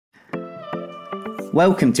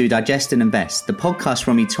Welcome to Digest and Invest, the podcast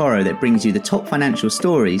from eToro that brings you the top financial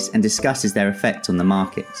stories and discusses their effect on the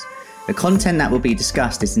markets. The content that will be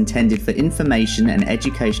discussed is intended for information and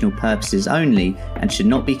educational purposes only and should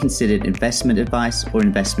not be considered investment advice or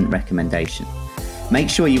investment recommendation. Make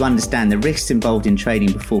sure you understand the risks involved in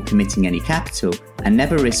trading before committing any capital and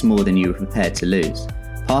never risk more than you are prepared to lose.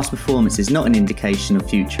 Past performance is not an indication of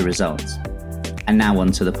future results. And now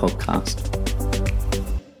on to the podcast.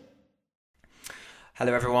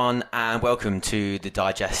 Hello everyone and welcome to the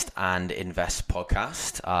Digest and Invest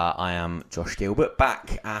podcast. I am Josh Gilbert,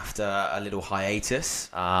 back after a little hiatus.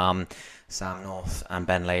 Sam North and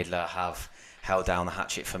Ben Laidler have held down the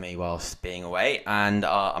hatchet for me whilst being away, and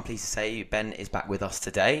I'm pleased to say Ben is back with us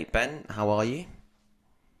today. Ben, how are you?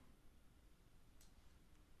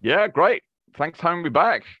 Yeah, great. Thanks for having me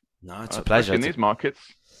back. No, it's a pleasure. In these markets.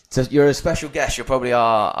 So you're a special guest. You're probably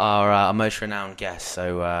our most renowned guest,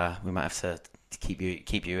 so we might have to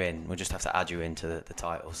keep you in. We'll just have to add you into the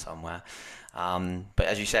title somewhere. But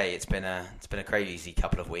as you say, it's been a crazy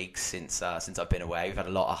couple of weeks since I've been away. We've had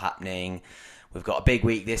a lot happening. We've got a big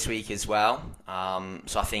week this week as well.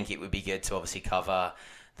 So I think it would be good to obviously cover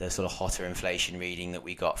the sort of hotter inflation reading that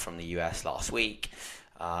we got from the US last week.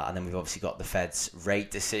 And then we've obviously got the Fed's rate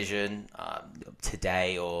decision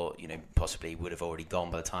today, or possibly would have already gone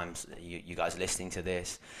by the time you guys are listening to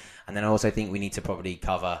this. And then I also think we need to probably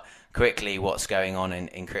cover quickly what's going on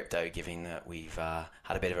in crypto, given that we've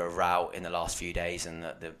had a bit of a rout in the last few days and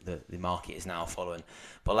that the market is now fallen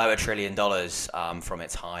below $1 trillion from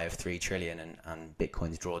its high of $3 trillion, and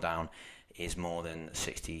Bitcoin's drawdown is more than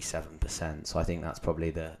 67%. So I think that's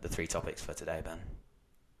probably the three topics for today, Ben.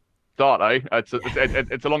 Start, eh?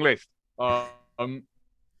 It's a long list.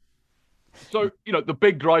 So, the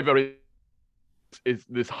big driver is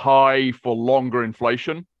this high for longer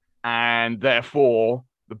inflation, and therefore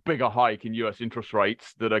the bigger hike in US interest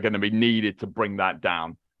rates that are going to be needed to bring that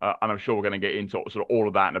down. And I'm sure we're going to get into sort of all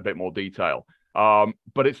of that in a bit more detail.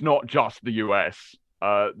 But it's not just the US.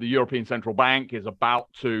 The European Central Bank is about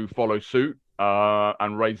to follow suit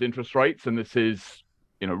and raise interest rates, and this is,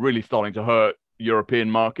 really starting to hurt European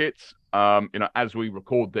markets. As we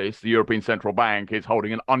record this, the European Central Bank is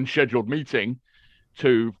holding an unscheduled meeting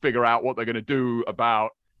to figure out what they're going to do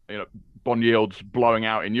about, bond yields blowing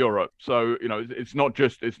out in Europe. So, it's not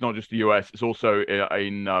just the US, it's also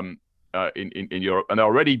in Europe, and they're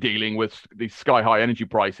already dealing with these sky high energy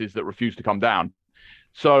prices that refuse to come down.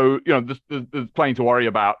 So, there's plenty to worry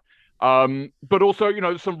about. But also,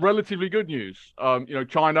 some relatively good news.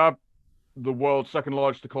 China, the world's second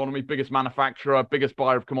largest economy, biggest manufacturer, biggest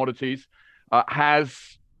buyer of commodities, has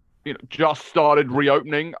just started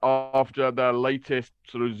reopening after their latest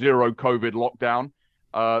sort of zero COVID lockdown.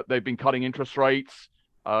 They've been cutting interest rates.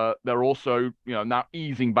 They're also now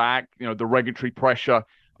easing back the regulatory pressure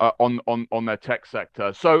on their tech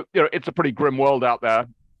sector. So it's a pretty grim world out there,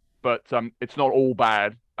 but it's not all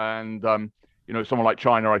bad. And someone like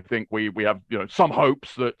China, I think we have some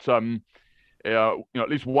hopes that at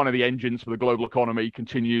least one of the engines for the global economy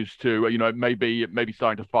continues to maybe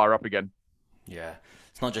starting to fire up again. Yeah,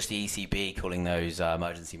 it's not just the ECB calling those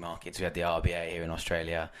emergency markets. We had the RBA here in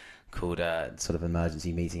Australia called a sort of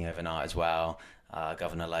emergency meeting overnight as well.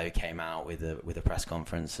 Governor Lowe came out with a press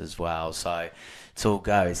conference as well. So it's all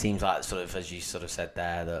go. It seems like, sort of as you sort of said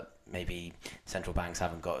there, that maybe central banks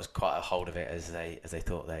haven't got as quite a hold of it as they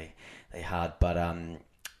thought they had. But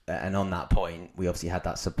and on that point, we obviously had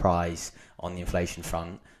that surprise on the inflation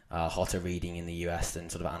front, hotter reading in the US than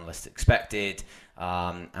sort of analysts expected.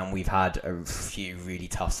 And we've had a few really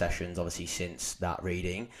tough sessions, obviously, since that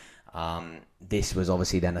reading. This was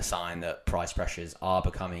obviously then a sign that price pressures are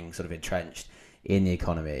becoming sort of entrenched in the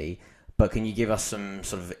economy. But can you give us some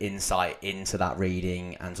sort of insight into that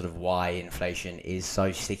reading and sort of why inflation is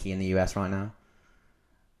so sticky in the US right now?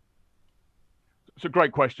 It's a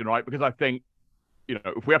great question, right? Because I think,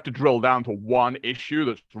 if we have to drill down to one issue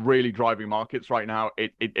that's really driving markets right now,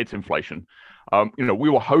 it's inflation. We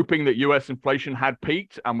were hoping that US inflation had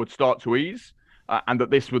peaked and would start to ease, and that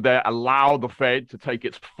this would there allow the Fed to take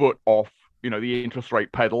its foot off, the interest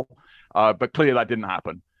rate pedal. But clearly that didn't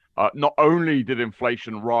happen. Not only did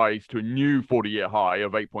inflation rise to a new 40-year high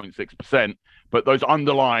of 8.6%, but those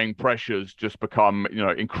underlying pressures just become,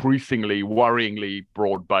 increasingly worryingly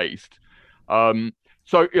broad-based.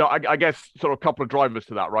 So, I guess sort of a couple of drivers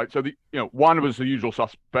to that, right? So, one was the usual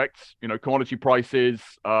suspects. Commodity prices,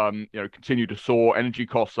 continue to soar. Energy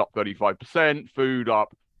costs up 35%, food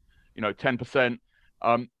up, 10%.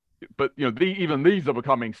 But, even these are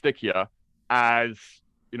becoming stickier as,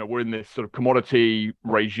 we're in this sort of commodity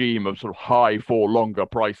regime of sort of high for longer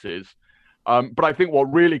prices. But I think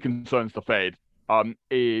what really concerns the Fed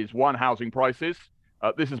is one, housing prices.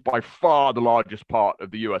 This is by far the largest part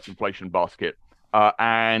of the US inflation basket.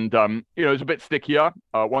 And it's a bit stickier.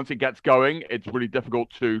 Once it gets going, it's really difficult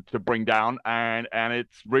to bring down, and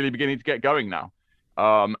it's really beginning to get going now.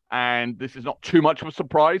 And this is not too much of a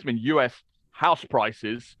surprise. I mean, US house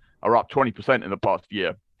prices are up 20% in the past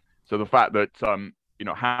year. So the fact that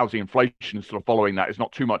housing inflation is sort of following that is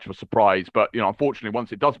not too much of a surprise. But unfortunately,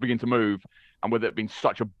 once it does begin to move, and with it being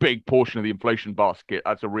such a big portion of the inflation basket,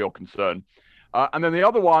 that's a real concern. And then the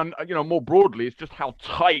other one, more broadly, is just how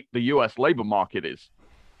tight the U.S. labor market is.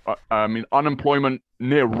 I mean, unemployment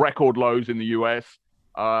near record lows in the U.S.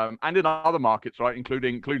 And in other markets, right,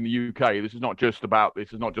 including the U.K. This is not just about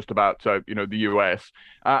the U.S.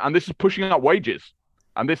 And this is pushing up wages,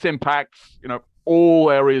 and this impacts all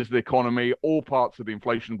areas of the economy, all parts of the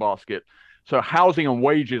inflation basket. So housing and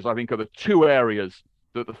wages, I think, are the two areas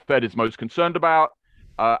that the Fed is most concerned about,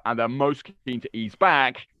 and they're most keen to ease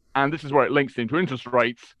back. And this is where it links into interest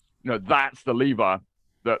rates. That's the lever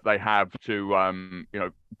that they have to,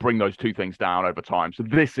 bring those two things down over time. So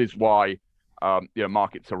this is why,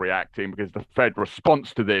 markets are reacting, because the Fed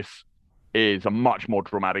response to this is a much more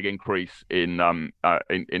dramatic increase in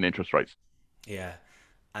interest rates. Yeah.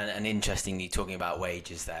 And interestingly, talking about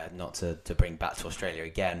wages there, not to bring back to Australia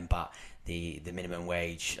again, but the minimum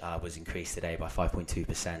wage was increased today by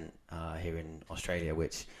 5.2% here in Australia,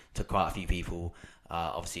 which took quite a few people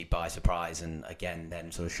obviously by surprise, and again then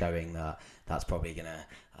sort of showing that that's probably going to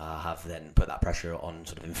have then put that pressure on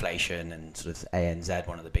sort of inflation, and sort of ANZ,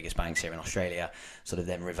 one of the biggest banks here in Australia, sort of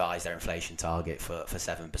then revised their inflation target for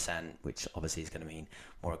 7%, which obviously is going to mean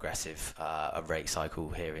more aggressive a rate cycle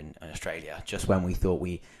here in Australia. Just when we thought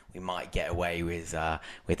we might get away with that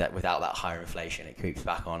without that higher inflation, it creeps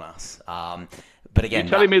back on us. But again,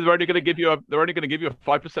 you're telling me they're only going to give you a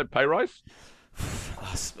 5% pay rise?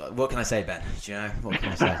 What can I say, Ben? Do you know what can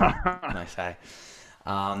I say? What can I say?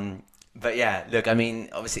 But yeah, look, I mean,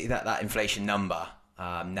 obviously that inflation number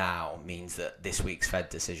now means that this week's Fed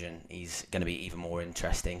decision is going to be even more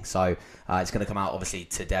interesting. So it's going to come out obviously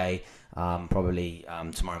today, probably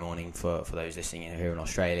tomorrow morning for those listening here in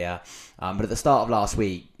Australia. But at the start of last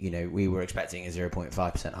week, we were expecting a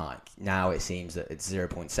 0.5% hike. Now it seems that it's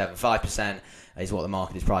 0.75% is what the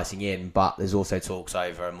market is pricing in. But there's also talks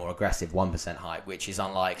over a more aggressive 1% hike, which is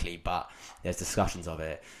unlikely, but there's discussions of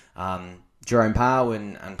it. Jerome Powell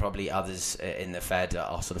and probably others in the Fed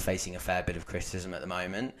are sort of facing a fair bit of criticism at the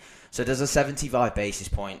moment. So does a 75 basis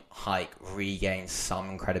point hike regain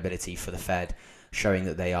some credibility for the Fed, showing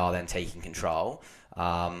that they are then taking control?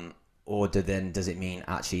 Or does it mean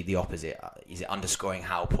actually the opposite? Is it underscoring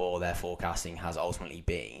how poor their forecasting has ultimately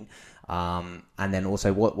been? And then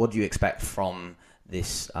also, what do you expect from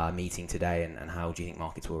this meeting today, and how do you think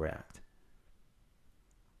markets will react?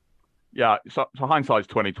 Yeah, so hindsight's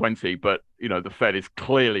 2020, but the Fed is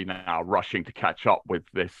clearly now rushing to catch up with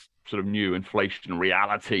this sort of new inflation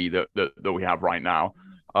reality that we have right now.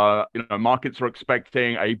 Markets are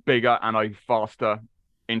expecting a bigger and a faster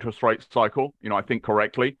interest rate cycle. I think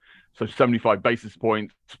correctly. So 75 basis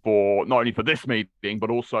points for not only for this meeting, but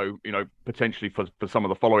also potentially for some of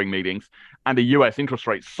the following meetings, and a US interest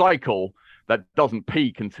rate cycle that doesn't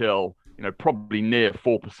peak until probably near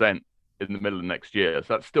 4%. In the middle of next year.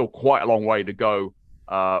 So that's still quite a long way to go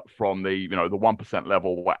from the 1%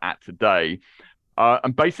 level we're at today.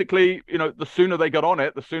 And basically, the sooner they get on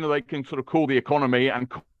it, the sooner they can sort of cool the economy and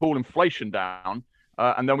cool inflation down.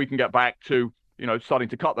 And then we can get back to, starting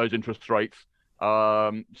to cut those interest rates.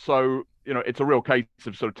 So, it's a real case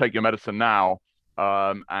of sort of take your medicine now,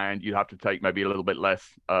 and you have to take maybe a little bit less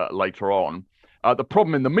later on. The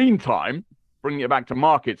problem in the meantime, bringing it back to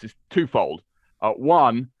markets, is twofold.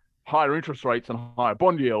 One, higher interest rates and higher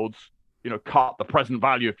bond yields, cut the present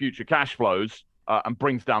value of future cash flows and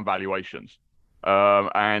brings down valuations.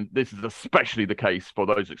 And this is especially the case for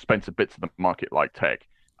those expensive bits of the market like tech.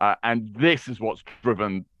 And this is what's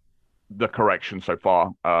driven the correction so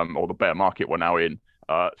far, or the bear market we're now in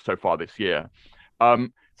so far this year.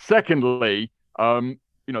 Secondly,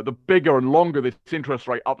 the bigger and longer this interest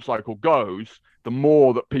rate upcycle goes, the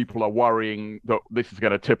more that people are worrying that this is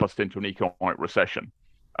going to tip us into an economic recession.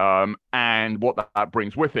 And what that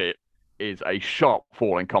brings with it is a sharp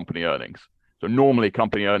fall in company earnings. So normally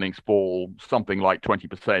company earnings fall something like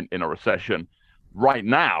 20% in a recession. Right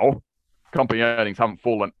now, company earnings haven't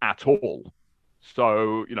fallen at all.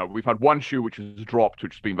 So, we've had one shoe which has dropped,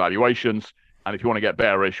 which has been valuations. And if you want to get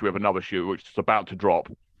bearish, we have another shoe which is about to drop,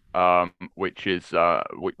 which is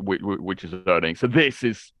earnings. So this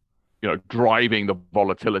is, driving the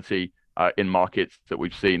volatility in markets that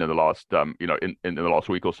we've seen in the last, in the last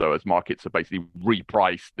week or so, as markets have basically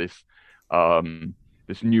repriced this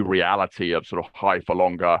this new reality of sort of high for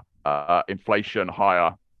longer inflation,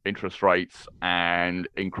 higher interest rates, and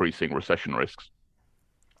increasing recession risks.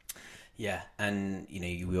 Yeah, and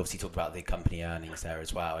we obviously talked about the company earnings there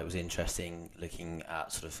as well. It was interesting looking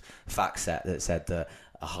at sort of FactSet that said that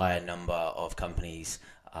a higher number of companies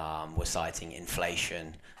were citing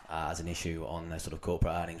inflation as an issue on their sort of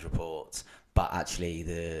corporate earnings reports, but actually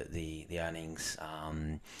the earnings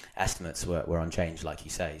estimates were unchanged, like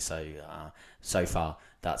you say. So far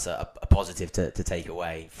that's a positive to take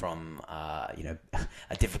away from a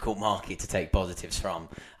difficult market to take positives from,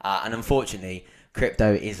 and unfortunately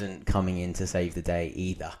crypto isn't coming in to save the day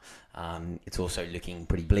either. It's also looking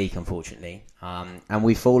pretty bleak, unfortunately, and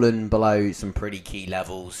we've fallen below some pretty key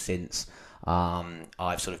levels since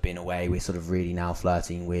I've sort of been away. We're sort of really now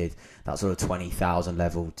flirting with that sort of 20,000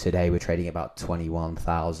 level. Today we're trading about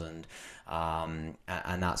 21,000, and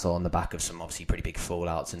that's on the back of some obviously pretty big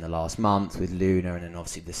fallouts in the last month with Luna, and then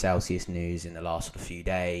obviously the Celsius news in the last sort of few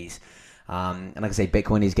days. And like I say,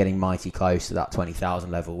 Bitcoin is getting mighty close to that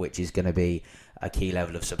 20,000 level, which is going to be a key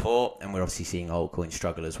level of support, and we're obviously seeing altcoins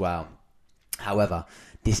struggle as well. However,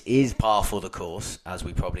 this is par for the course, as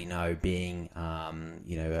we probably know, being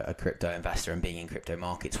a crypto investor and being in crypto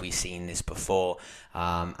markets. We've seen this before,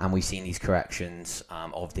 and we've seen these corrections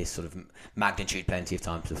of this sort of magnitude plenty of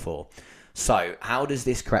times before. So how does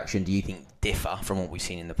this correction, do you think, differ from what we've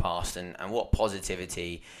seen in the past, and what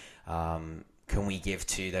positivity can we give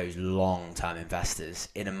to those long-term investors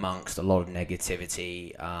in amongst a lot of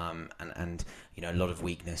negativity and a lot of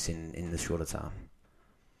weakness in the shorter term?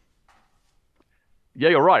 Yeah,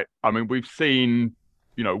 you're right. I mean, we've seen,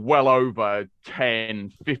 well over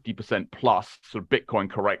 10, 50% plus sort of Bitcoin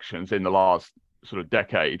corrections in the last sort of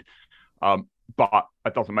decade. But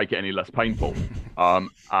it doesn't make it any less painful. For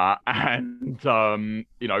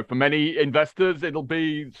many investors, it'll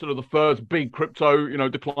be sort of the first big crypto,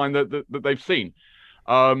 decline that they've seen.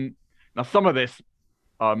 Now, some of this,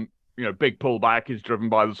 big pullback is driven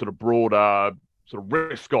by the sort of broader sort of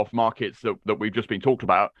risk-off markets that we've just been talked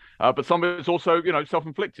about. But some of it's also,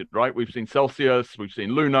 self-inflicted, right? We've seen Celsius, we've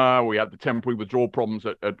seen Luna, we had the temporary withdrawal problems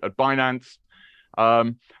at Binance.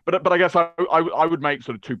 But I guess I would make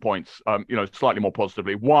sort of 2 points, slightly more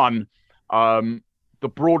positively. One, the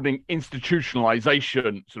broadening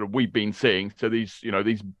institutionalization sort of we've been seeing. So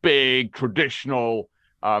these big traditional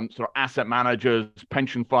sort of asset managers,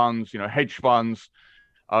 pension funds, hedge funds.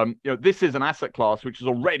 This is an asset class which is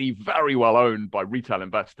already very well owned by retail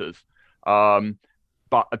investors.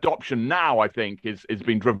 But adoption now, I think, is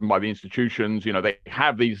being driven by the institutions. They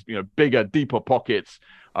have these, bigger, deeper pockets.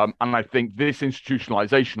 And I think this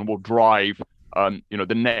institutionalization will drive,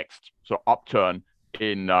 the next sort of upturn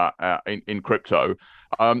in crypto.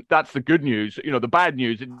 That's the good news. The bad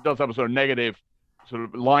news, it does have a sort of negative sort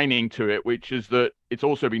of lining to it, which is that it's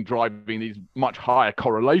also been driving these much higher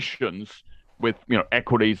correlations with,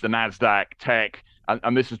 equities, the NASDAQ, tech.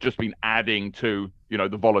 And this has just been adding to,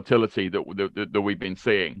 the volatility that we've been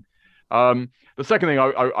seeing. The second thing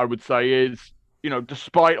I would say is,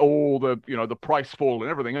 despite all the, the price fall and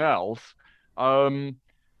everything else,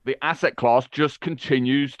 the asset class just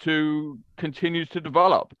continues to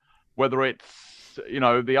develop. Whether it's,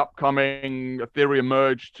 the upcoming Ethereum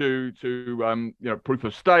merge to proof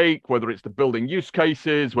of stake, whether it's the building use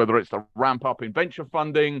cases, whether it's the ramp up in venture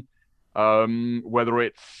funding, whether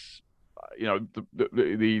it's,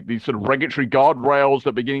 the sort of regulatory guardrails that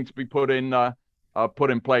are beginning to be put in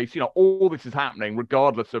place. All this is happening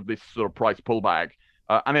regardless of this sort of price pullback.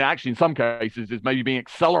 And it actually, in some cases, is maybe being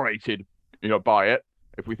accelerated, by it.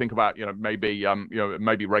 If we think about, maybe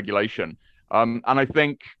regulation. And I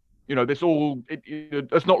think, let's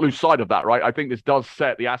not lose sight of that, right? I think this does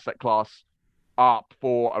set the asset class up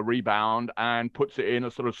for a rebound and puts it in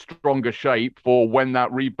a sort of stronger shape for when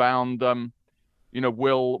that rebound,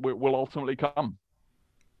 will ultimately come.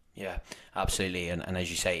 Yeah, absolutely. And as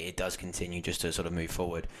you say, it does continue just to sort of move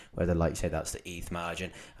forward, whether, like you say, that's the ETH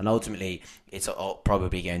margin. And ultimately, it's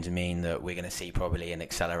probably going to mean that we're going to see probably an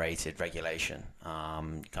accelerated regulation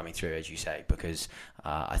coming through, as you say, because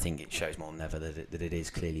I think it shows more than ever that it is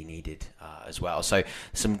clearly needed as well. So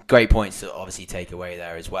some great points to obviously take away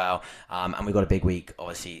there as well. And we've got a big week,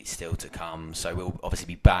 obviously, still to come. So we'll obviously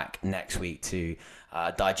be back next week to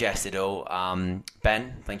digest it all.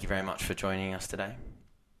 Ben, thank you very much for joining us today.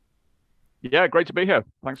 Yeah, great to be here.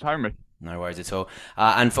 Thanks for having me. No worries at all.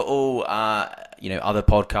 And for all other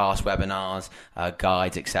podcasts, webinars,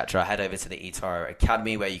 guides, etc., head over to the eToro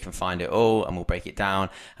Academy where you can find it all, and we'll break it down.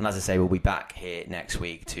 And as I say, we'll be back here next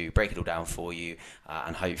week to break it all down for you,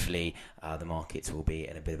 and hopefully the markets will be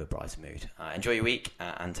in a bit of a brighter mood. Enjoy your week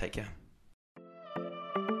and take care.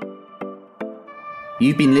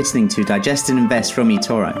 You've been listening to Digest and Invest from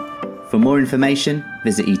eToro. For more information,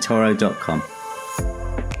 visit eToro.com.